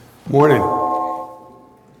Morning.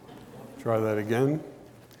 Try that again.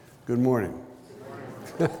 Good morning.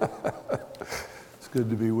 It's good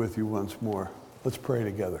to be with you once more. Let's pray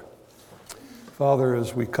together. Father,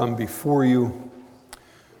 as we come before you,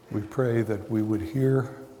 we pray that we would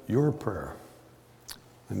hear your prayer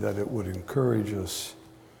and that it would encourage us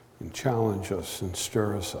and challenge us and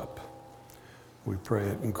stir us up. We pray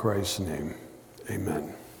it in Christ's name.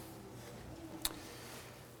 Amen.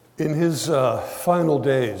 In his final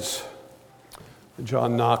days,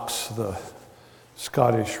 John Knox, the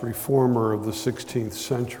Scottish reformer of the 16th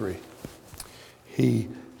century, he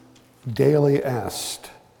daily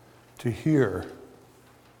asked to hear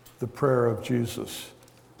the prayer of Jesus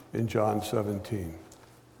in John 17.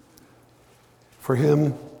 For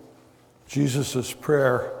him, Jesus'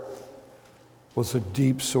 prayer was a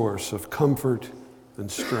deep source of comfort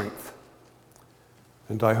and strength.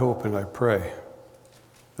 And I hope and I pray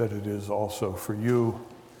that it is also for you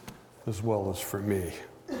as well as for me.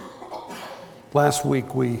 Last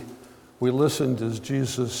week we listened as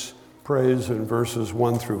Jesus prays in verses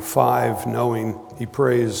 1 through 5, he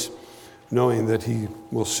prays knowing that he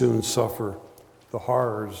will soon suffer the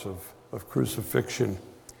horrors of crucifixion.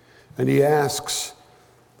 And he asks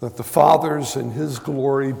that the Father's and his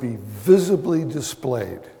glory be visibly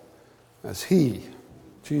displayed as he,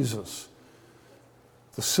 Jesus,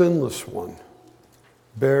 the sinless one,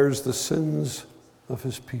 bears the sins of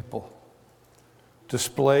his people,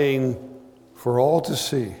 displaying for all to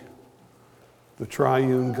see the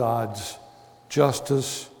triune God's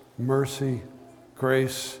justice, mercy,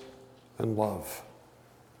 grace, and love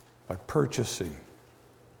by purchasing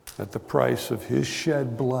at the price of his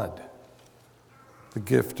shed blood the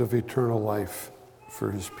gift of eternal life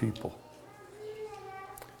for his people.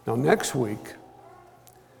 Now next week,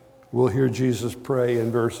 we'll hear Jesus pray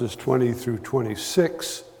in verses 20 through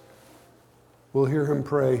 26. We'll hear him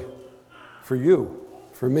pray for you,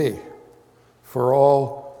 for me, for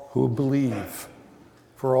all who believe,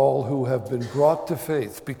 for all who have been brought to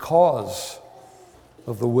faith because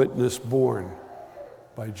of the witness borne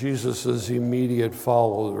by Jesus' immediate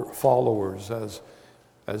followers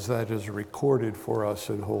as that is recorded for us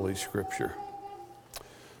in Holy Scripture.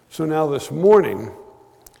 So now this morning,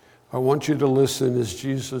 I want you to listen as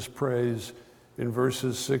Jesus prays in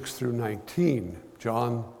verses 6 through 19,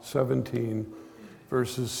 John 17,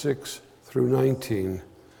 verses 6 through 19.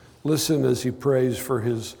 Listen as he prays for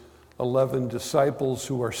his 11 disciples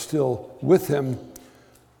who are still with him,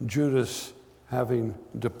 Judas having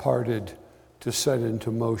departed to set into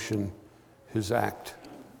motion his act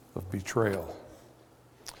of betrayal.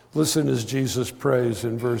 Listen as Jesus prays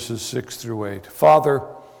in verses 6 through 8. Father,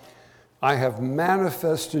 I have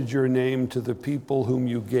manifested your name to the people whom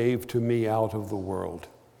you gave to me out of the world.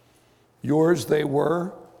 Yours they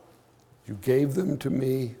were, you gave them to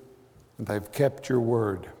me, and I've kept your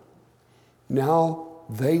word. Now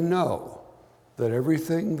they know that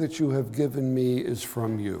everything that you have given me is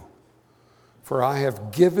from you. For I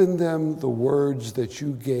have given them the words that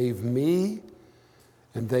you gave me,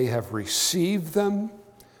 and they have received them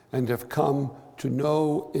and have come to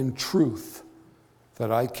know in truth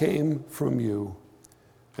that I came from you,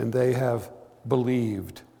 and they have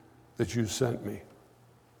believed that you sent me.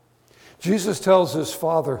 Jesus tells his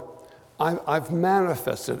Father, I've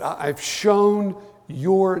manifested, I've shown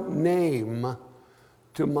your name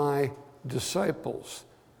to my disciples.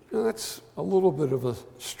 Now, that's a little bit of a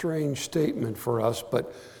strange statement for us,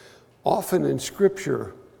 but often in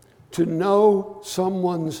Scripture, to know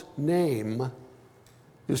someone's name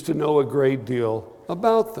is to know a great deal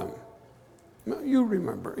about them. You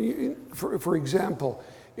remember, for example,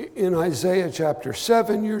 in Isaiah chapter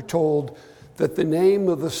 7, you're told that the name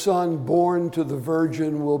of the Son born to the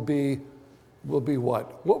Virgin will be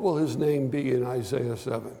what? What will his name be in Isaiah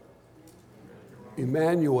 7?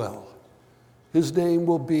 Emmanuel. His name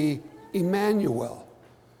will be Emmanuel.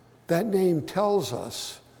 That name tells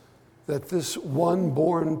us that this one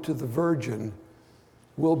born to the Virgin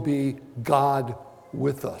will be God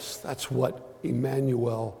with us. That's what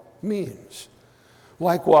Emmanuel means.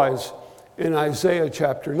 Likewise, in Isaiah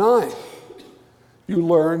chapter 9, you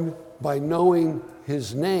learn by knowing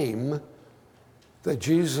his name that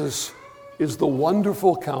Jesus is the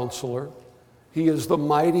wonderful counselor, he is the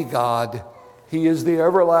mighty God, he is the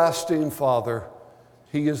everlasting Father,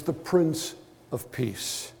 he is the Prince of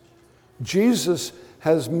Peace. Jesus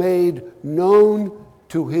has made known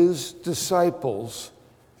to his disciples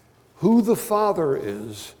who the Father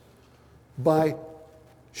is by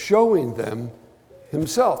showing them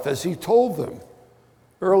himself, as he told them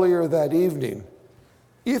earlier that evening.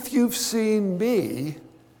 If you've seen me,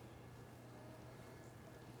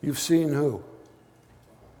 you've seen who?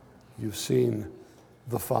 you've seen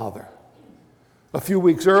the Father. A few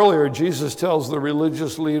weeks earlier, Jesus tells the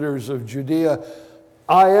religious leaders of Judea,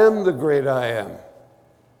 I am the great I am.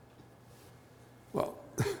 Well,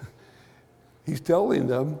 he's telling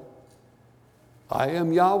them, I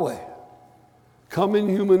am Yahweh, come in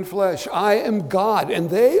human flesh. I am God. And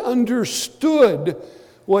they understood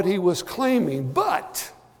what he was claiming,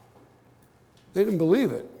 but they didn't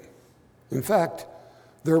believe it. In fact,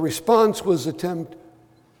 their response was attempt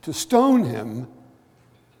to stone him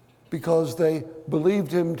because they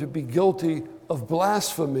believed him to be guilty of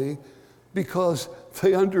blasphemy, because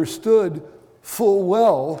they understood full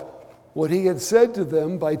well what he had said to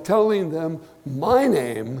them by telling them, my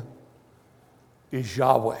name is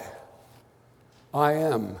Yahweh. I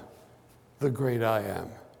am the great I am.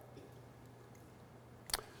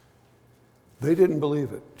 They didn't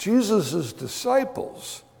believe it. Jesus'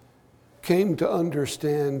 disciples came to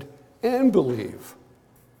understand and believe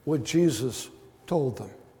what Jesus told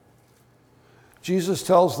them. Jesus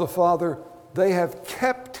tells the Father, they have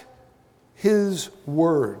kept his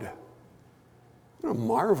word. What a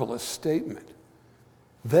marvelous statement.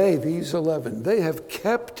 They, these 11, they have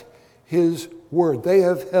kept his word. They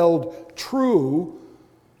have held true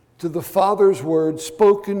to the Father's word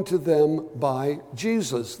spoken to them by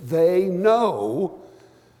Jesus. They know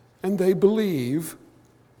and they believe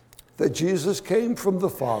that Jesus came from the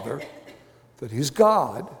Father, that he's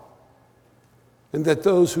God, and that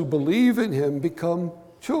those who believe in him become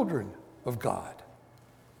children of God.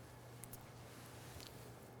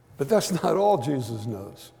 But that's not all Jesus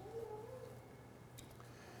knows.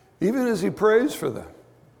 Even as he prays for them,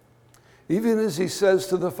 even as he says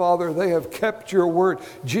to the Father, they have kept your word,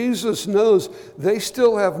 Jesus knows they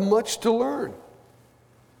still have much to learn.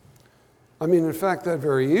 I mean, in fact, that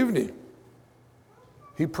very evening,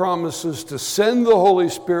 he promises to send the Holy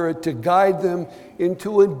Spirit to guide them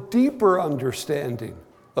into a deeper understanding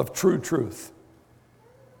of true truth.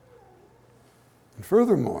 And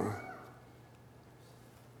furthermore,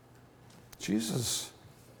 Jesus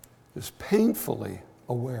is painfully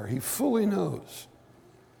aware. He fully knows.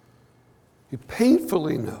 He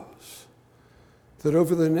painfully knows that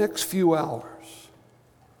over the next few hours,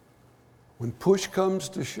 when push comes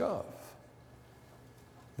to shove,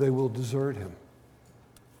 they will desert him.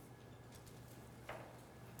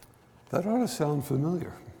 That ought to sound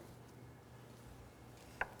familiar.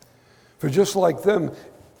 For just like them,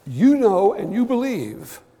 you know and you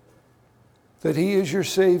believe that he is your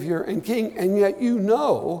Savior and King, and yet you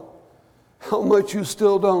know how much you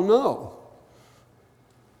still don't know.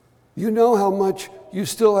 You know how much you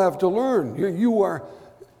still have to learn. You are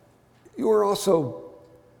also,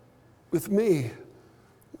 with me,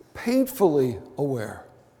 painfully aware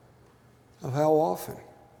of how often,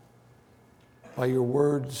 by your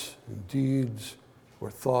words and deeds or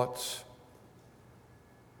thoughts,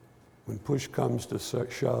 when push comes to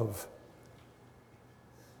shove,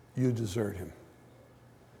 you desert him.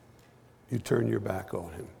 You turn your back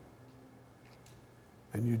on him.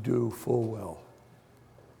 And you do full well.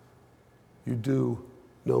 You do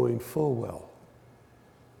knowing full well.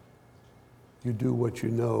 You do what you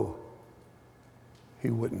know he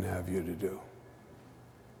wouldn't have you to do.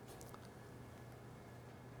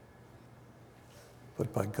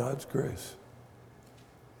 But by God's grace,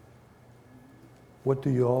 what do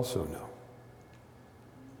you also know?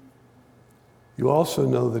 You also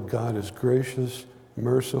know that God is gracious,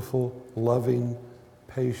 merciful, loving,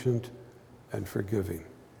 patient, and forgiving.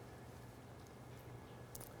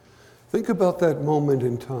 Think about that moment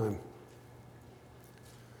in time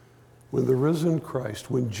when the risen Christ,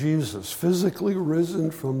 when Jesus, physically risen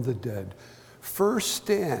from the dead, first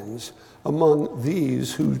stands among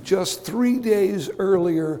these who just 3 days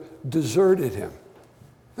earlier deserted him.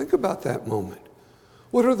 Think about that moment.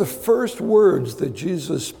 What are the first words that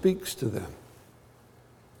Jesus speaks to them?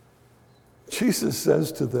 Jesus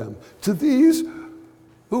says to them, to these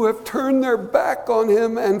who have turned their back on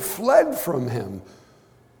him and fled from him,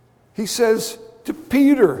 he says to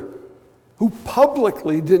Peter, who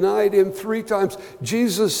publicly denied him 3 times,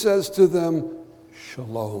 Jesus says to them,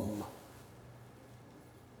 Shalom.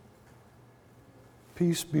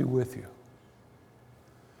 Peace be with you.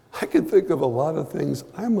 I can think of a lot of things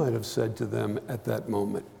I might have said to them at that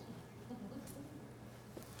moment.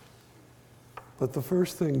 But the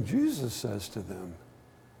first thing Jesus says to them,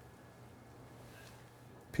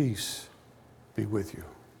 peace be with you.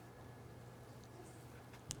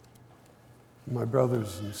 My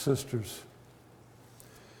brothers and sisters,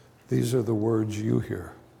 these are the words you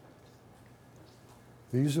hear.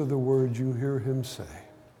 These are the words you hear him say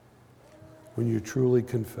when you truly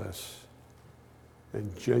confess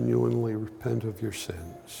and genuinely repent of your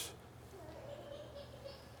sins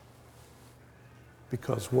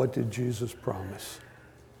Because what did Jesus promise?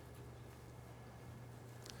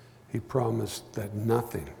 He promised that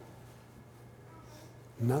nothing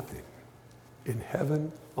in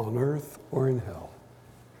heaven, on earth, or in hell,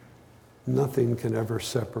 nothing can ever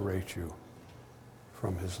separate you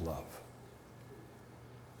from his love.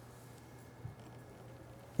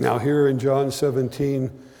 Now here in John 17,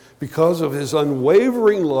 because of his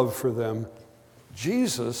unwavering love for them,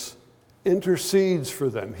 Jesus intercedes for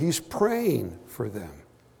them. He's praying for them.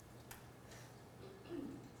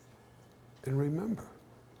 And remember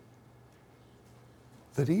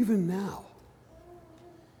that even now,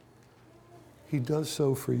 he does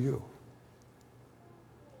so for you.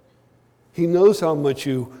 He knows how much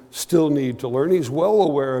you still need to learn. He's well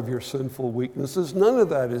aware of your sinful weaknesses. None of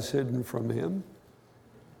that is hidden from him.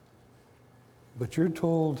 But you're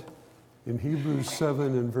told in Hebrews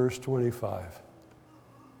 7 and verse 25,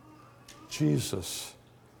 Jesus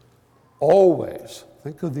always,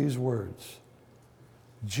 think of these words,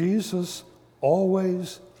 Jesus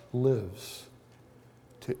always lives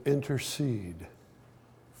to intercede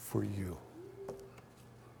for you.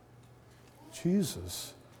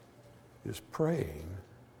 Jesus is praying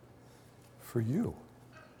for you.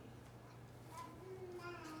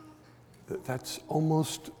 That's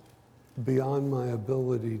almost beyond my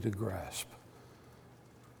ability to grasp.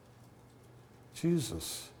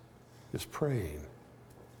 Jesus is praying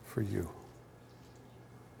for you.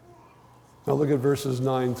 Now look at verses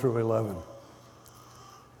 9 through 11.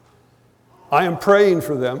 I am praying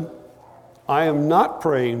for them. I am not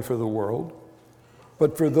praying for the world,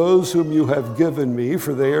 but for those whom you have given me,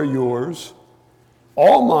 for they are yours.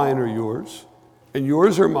 All mine are yours, and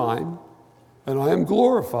yours are mine, and I am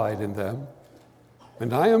glorified in them.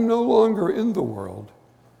 And I am no longer in the world,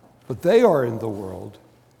 but they are in the world,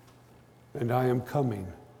 and I am coming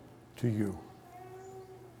to you.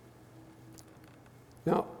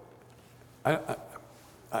 Now, I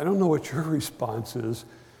don't know what your response is,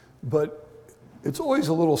 but it's always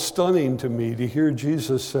a little stunning to me to hear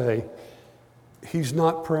Jesus say, he's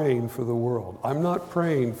not praying for the world. I'm not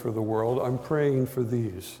praying for the world. I'm praying for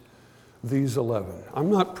these 11. I'm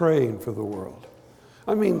not praying for the world.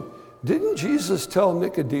 I mean, didn't Jesus tell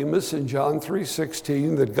Nicodemus in John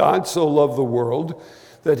 3:16 that God so loved the world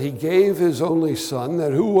that he gave his only Son,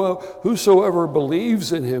 that whosoever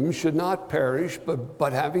believes in him should not perish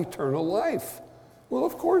but have eternal life? Well,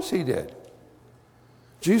 of course he did.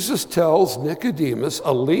 Jesus tells Nicodemus,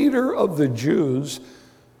 a leader of the Jews,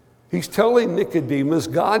 he's telling Nicodemus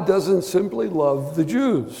God doesn't simply love the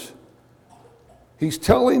Jews. He's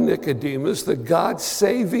telling Nicodemus that God's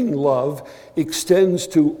saving love extends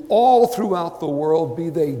to all throughout the world,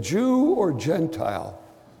 be they Jew or Gentile.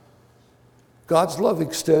 God's love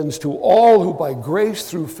extends to all who by grace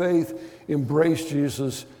through faith embrace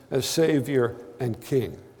Jesus as Savior and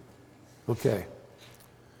King. Okay.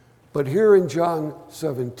 But here in John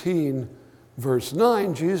 17, verse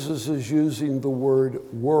 9, Jesus is using the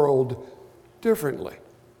word world differently.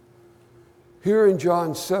 Here in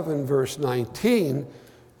John 7, verse 19,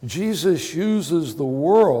 Jesus uses the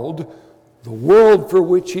world for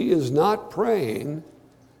which he is not praying.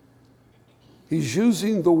 He's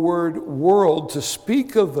using the word world to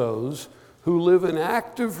speak of those who live in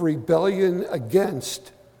active rebellion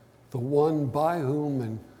against the one by whom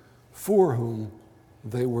and for whom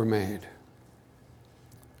they were made.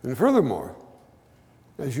 And furthermore,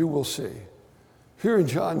 as you will see, here in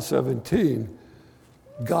John 17,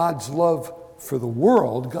 God's love for the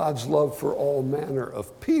world, God's love for all manner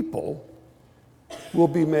of people, will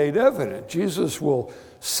be made evident. Jesus will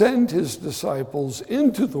send his disciples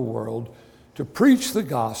into the world to preach the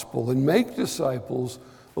gospel and make disciples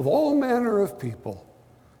of all manner of people,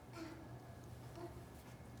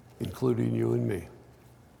 including you and me.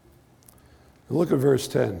 And look at verse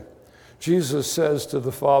 10. Jesus says to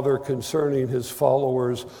the Father concerning his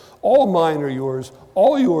followers, all mine are yours,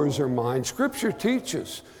 all yours are mine. Scripture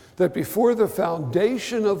teaches that before the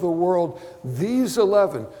foundation of the world, these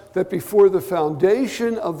 11, that before the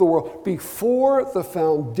foundation of the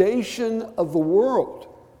world,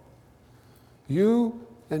 you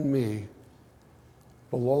and me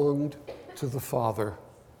belonged to the Father.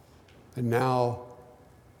 And now,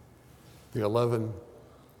 the 11,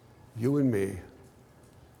 you and me,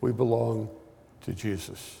 we belong to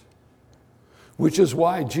Jesus. Which is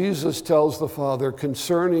why Jesus tells the Father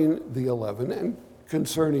concerning the 11 and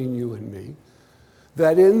concerning you and me,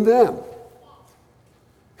 that in them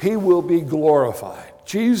he will be glorified.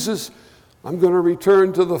 Jesus, I'm going to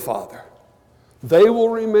return to the Father. They will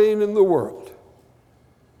remain in the world.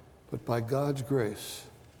 But by God's grace,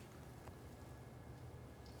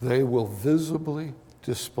 they will visibly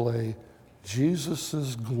display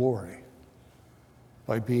Jesus' glory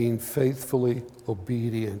by being faithfully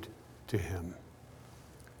obedient to him.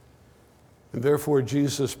 And therefore,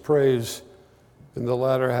 Jesus prays in the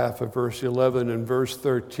latter half of verse 11 and verse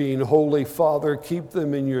 13, Holy Father, keep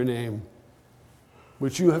them in your name,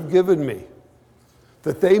 which you have given me,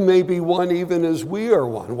 that they may be one even as we are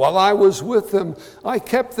one. While I was with them, I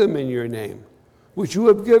kept them in your name, which you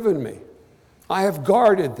have given me. I have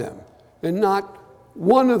guarded them, and not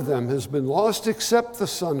one of them has been lost except the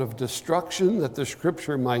son of destruction, that the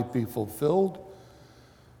scripture might be fulfilled.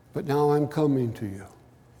 But now I'm coming to you.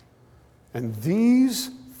 And these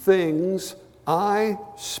things I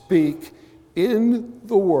speak in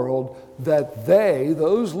the world, that they,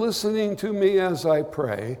 those listening to me as I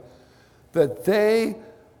pray, that they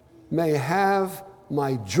may have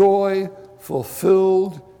my joy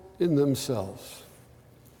fulfilled in themselves.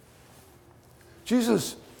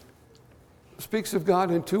 Jesus speaks of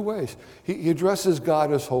God in two ways. He addresses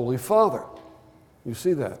God as Holy Father. You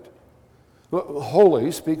see that.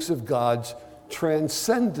 Holy speaks of God's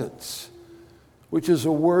transcendence, which is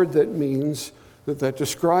a word that means that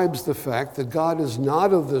describes the fact that God is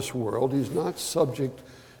not of this world. He's not subject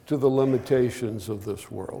to the limitations of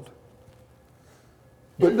this world.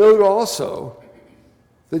 But note also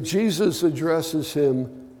that Jesus addresses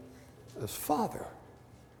him as Father,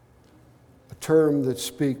 a term that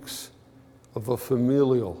speaks of a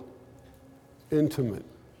familial, intimate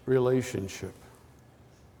relationship.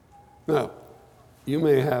 Now, you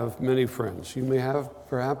may have many friends. You may have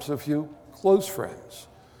perhaps a few close friends.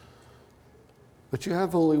 But you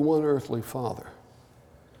have only one earthly father.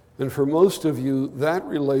 And for most of you, that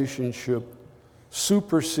relationship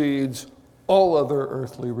supersedes all other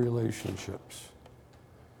earthly relationships.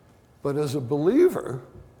 But as a believer,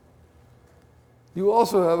 you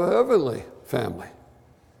also have a heavenly family.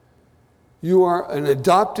 You are an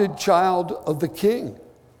adopted child of the King.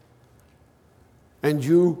 And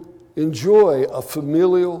you enjoy a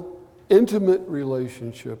familial, intimate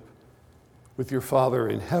relationship with your Father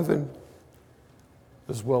in heaven,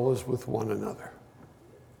 as well as with one another.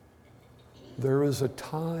 There is a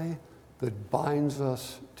tie that binds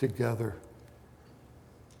us together,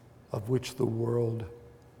 of which the world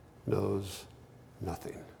knows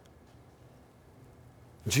nothing.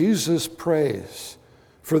 Jesus prays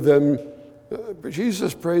for them.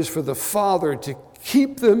 Jesus prays for the Father to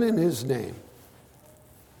keep them in his name.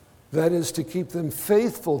 That is, to keep them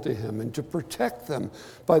faithful to him and to protect them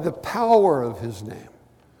by the power of his name.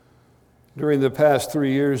 During the past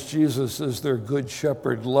 3 years, Jesus, as their good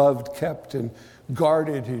shepherd, loved, kept, and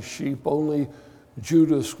guarded his sheep. Only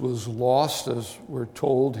Judas was lost, as we're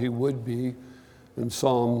told he would be in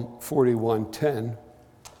Psalm 41:10.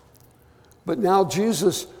 But now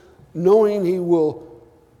Jesus, knowing he will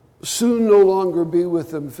soon no longer be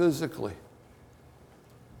with them physically,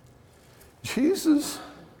 Jesus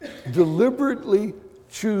deliberately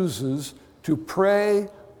chooses to pray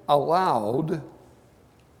aloud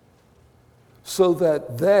so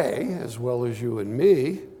that they, as well as you and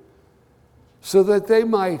me, so that they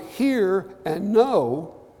might hear and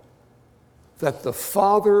know that the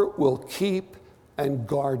Father will keep and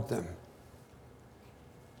guard them.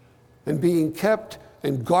 And being kept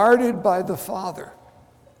and guarded by the Father,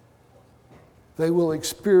 they will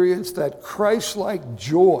experience that Christ-like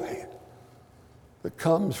joy that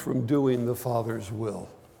comes from doing the Father's will.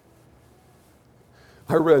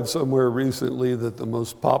 I read somewhere recently that the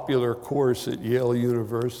most popular course at Yale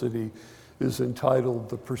University is entitled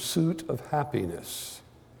The Pursuit of Happiness.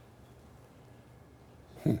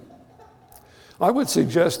 I would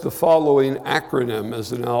suggest the following acronym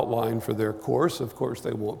as an outline for their course. Of course,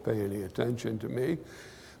 they won't pay any attention to me,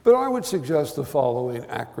 but I would suggest the following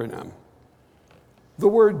acronym. The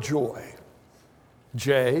word joy.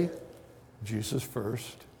 J, Jesus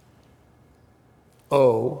first.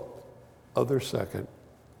 O, other second.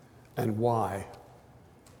 And Y,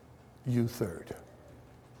 you third.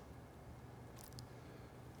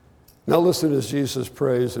 Now listen as Jesus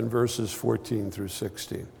prays in verses 14 through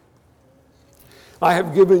 16. I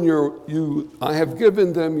have given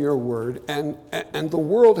them your word, and the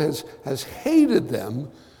world has hated them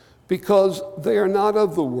because they are not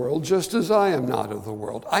of the world, just as I am not of the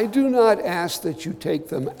world. I do not ask that you take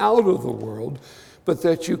them out of the world, but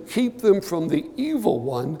that you keep them from the evil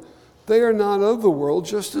one. They are not of the world,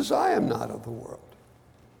 just as I am not of the world.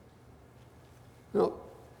 Now,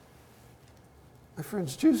 my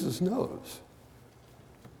friends, Jesus knows.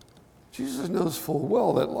 Jesus knows full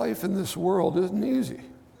well that life in this world isn't easy.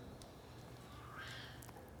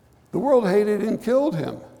 The world hated and killed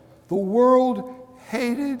him. The world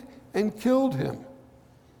hated and killed him.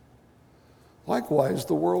 Likewise,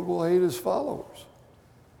 the world will hate his followers.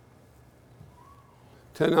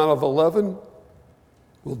 10 out of 11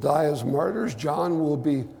 will die as martyrs. John will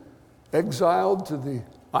be exiled to the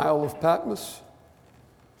Isle of Patmos.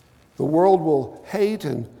 The world will hate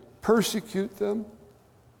and persecute them.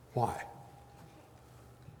 Why?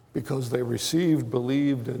 Because they received,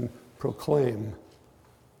 believed, and proclaimed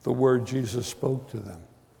the word Jesus spoke to them.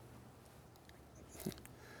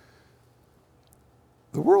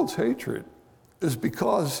 The world's hatred is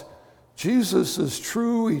because Jesus'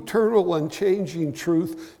 true, eternal, unchanging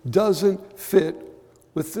truth doesn't fit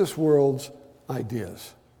with this world's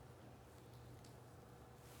ideas.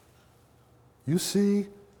 You see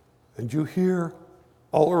and you hear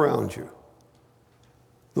all around you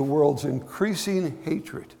the world's increasing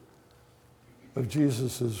hatred of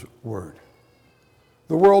Jesus' word.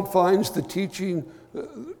 The world finds the teaching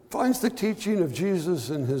of Jesus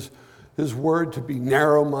and his word to be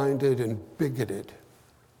narrow-minded and bigoted.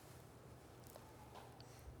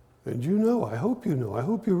 And you know, I hope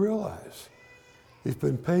you realize, if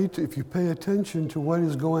you pay attention to what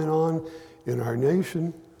is going on in our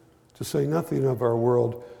nation, to say nothing of our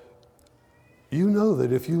world, you know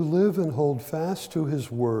that if you live and hold fast to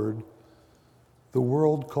his word, the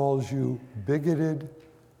world calls you bigoted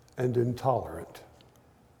and intolerant.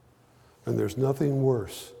 And there's nothing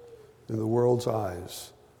worse in the world's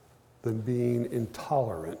eyes than being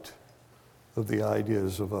intolerant of the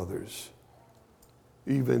ideas of others,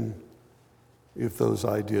 even if those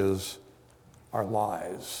ideas are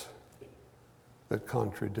lies that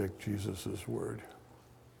contradict Jesus' word.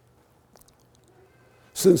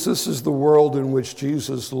 Since this is the world in which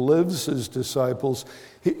Jesus leaves his disciples,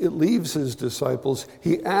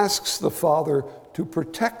 he asks the Father to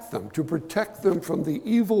protect them from the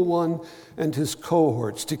evil one and his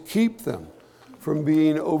cohorts, to keep them from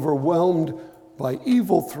being overwhelmed by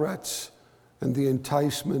evil threats and the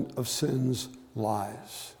enticement of sin's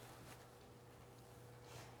lies.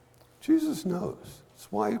 Jesus knows.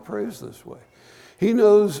 That's why he prays this way. He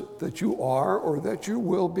knows that you are or that you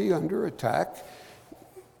will be under attack,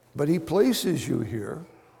 but he places you here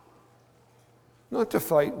not to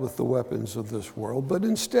fight with the weapons of this world, but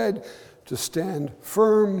instead to stand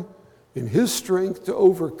firm in his strength, to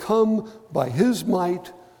overcome by his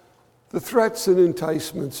might the threats and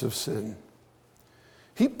enticements of sin.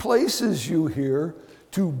 He places you here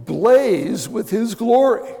to blaze with his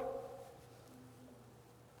glory,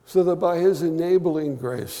 so that by his enabling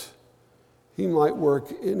grace, he might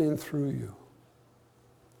work in and through you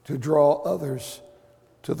to draw others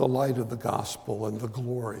to the light of the gospel and the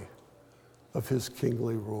glory of his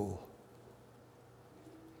kingly rule.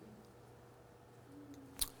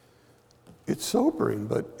 It's sobering,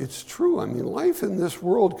 but it's true. I mean, life in this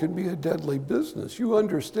world can be a deadly business. You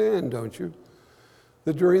understand, don't you,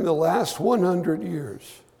 that during the last 100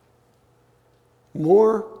 years,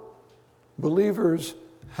 more believers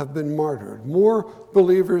have been martyred. More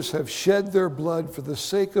believers have shed their blood for the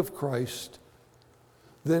sake of Christ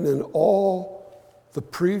than in all the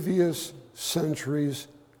previous centuries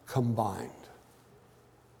combined.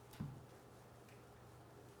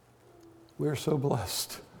 We're so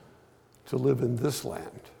blessed to live in this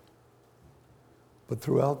land, but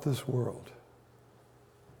throughout this world,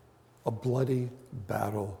 a bloody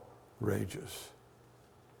battle rages.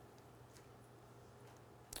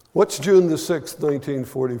 What's June the 6th,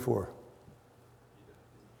 1944?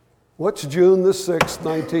 What's June the 6th,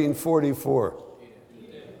 1944?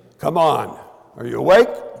 Come on. Are you awake?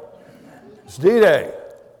 It's D-Day.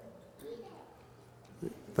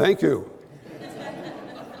 Thank you.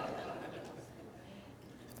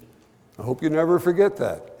 I hope you never forget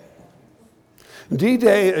that.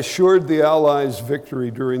 D-Day assured the Allies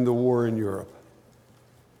victory during the war in Europe.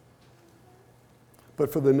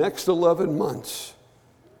 But for the next 11 months,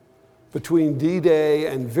 between D-Day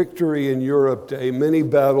and victory in Europe Day, many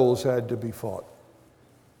battles had to be fought.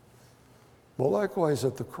 Well, likewise,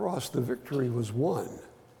 at the cross, the victory was won.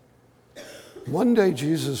 One day,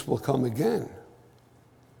 Jesus will come again.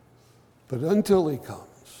 But until he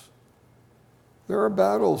comes, there are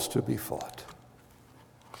battles to be fought.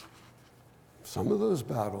 Some of those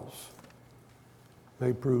battles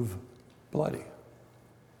may prove bloody.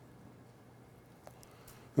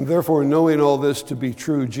 And therefore, knowing all this to be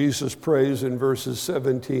true, Jesus prays in verses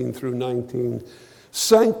 17 through 19,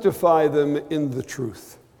 sanctify them in the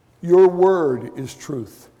truth. Your word is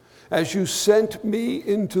truth. As you sent me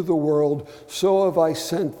into the world, so have I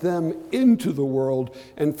sent them into the world,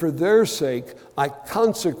 and for their sake I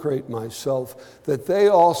consecrate myself, that they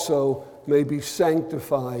also may be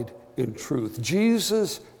sanctified in truth.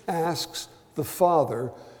 Jesus asks the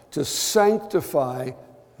Father to sanctify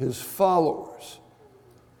his followers.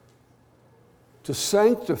 To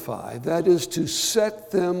sanctify, that is to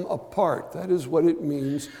set them apart. That is what it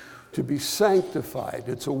means to be sanctified.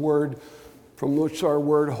 It's a word from which our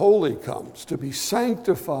word holy comes. To be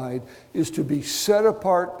sanctified is to be set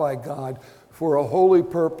apart by God for a holy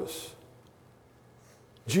purpose.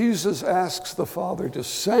 Jesus asks the Father to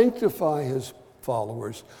sanctify his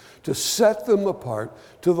followers, to set them apart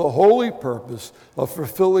to the holy purpose of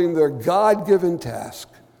fulfilling their God-given task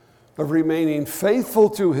of remaining faithful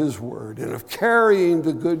to his word and of carrying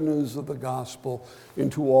the good news of the gospel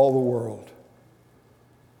into all the world.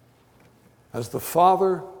 As the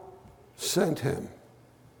Father sent him,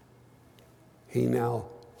 he now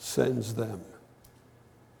sends them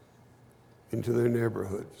into their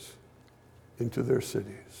neighborhoods, into their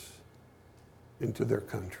cities, into their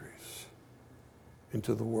countries,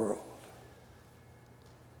 into the world.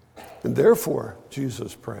 And therefore,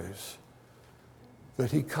 Jesus prays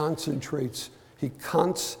that he consecrates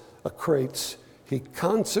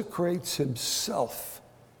himself.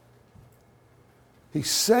 He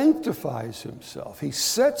sanctifies himself. He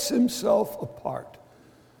sets himself apart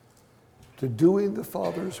to doing the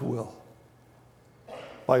Father's will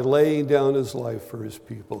by laying down his life for his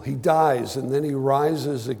people. He dies and then he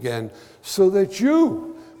rises again so that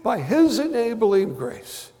you, by his enabling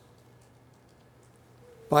grace,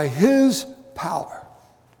 by his power,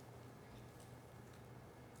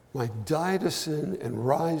 might die to sin and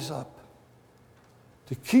rise up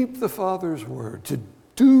to keep the Father's word, to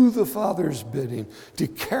do the Father's bidding, to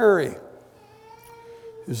carry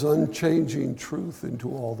his unchanging truth into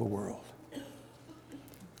all the world.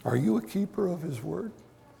 Are you a keeper of his word?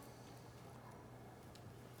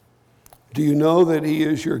 Do you know that he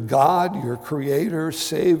is your God, your creator,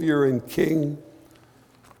 savior, and king,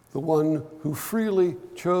 the one who freely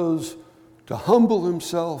chose to humble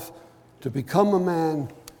himself, to become a man,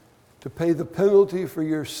 to pay the penalty for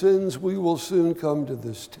your sins? We will soon come to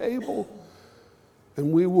this table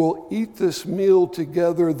and we will eat this meal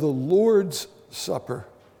together, the Lord's Supper.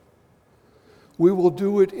 We will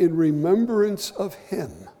do it in remembrance of him,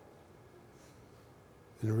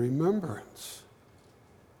 in remembrance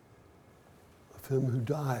of him who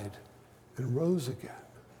died and rose again,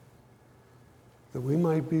 that we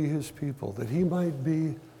might be his people, that he might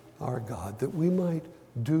be our God, that we might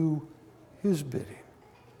do his bidding,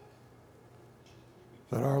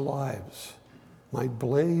 that our lives might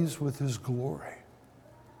blaze with his glory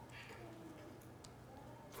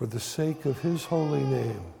for the sake of his holy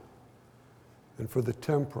name and for the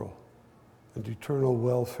temporal and eternal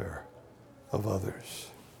welfare of others.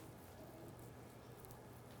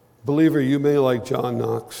 Believer, you may, like John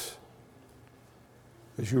Knox,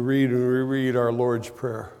 as you read and reread our Lord's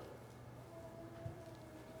Prayer,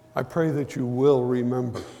 I pray that you will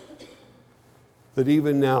remember that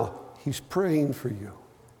even now he's praying for you.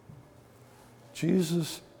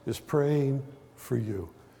 Jesus is praying for you.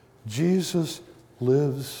 Jesus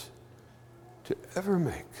lives to ever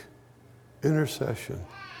make intercession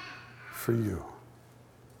for you.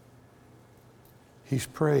 He's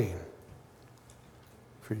praying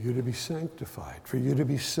for you to be sanctified, for you to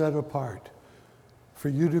be set apart, for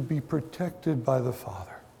you to be protected by the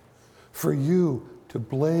Father, for you to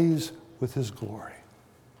blaze with his glory,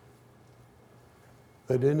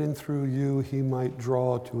 that in and through you he might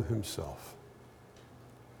draw to himself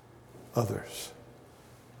others,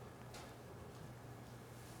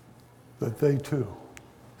 that they too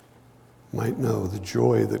might know the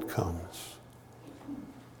joy that comes,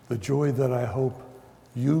 the joy that I hope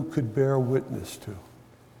you could bear witness to,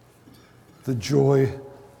 the joy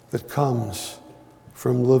that comes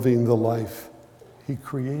from living the life he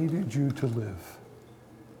created you to live,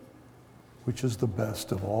 which is the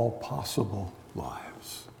best of all possible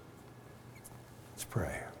lives. Let's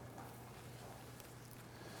pray.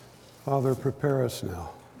 Father, prepare us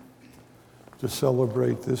now to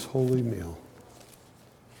celebrate this holy meal.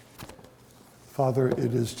 Father,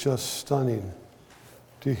 it is just stunning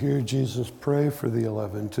to hear Jesus pray for the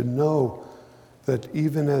 11, to know that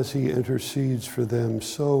even as he intercedes for them,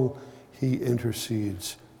 so he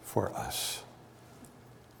intercedes for us.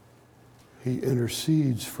 He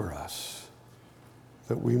intercedes for us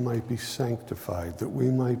that we might be sanctified, that we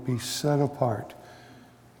might be set apart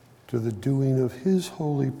to the doing of his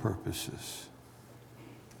holy purposes.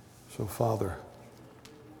 So, Father,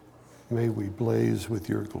 may we blaze with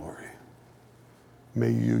your glory.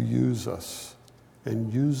 May you use us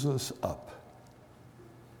and use us up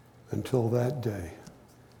until that day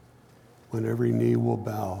when every knee will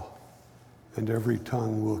bow and every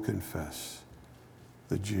tongue will confess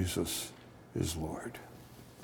that Jesus is Lord.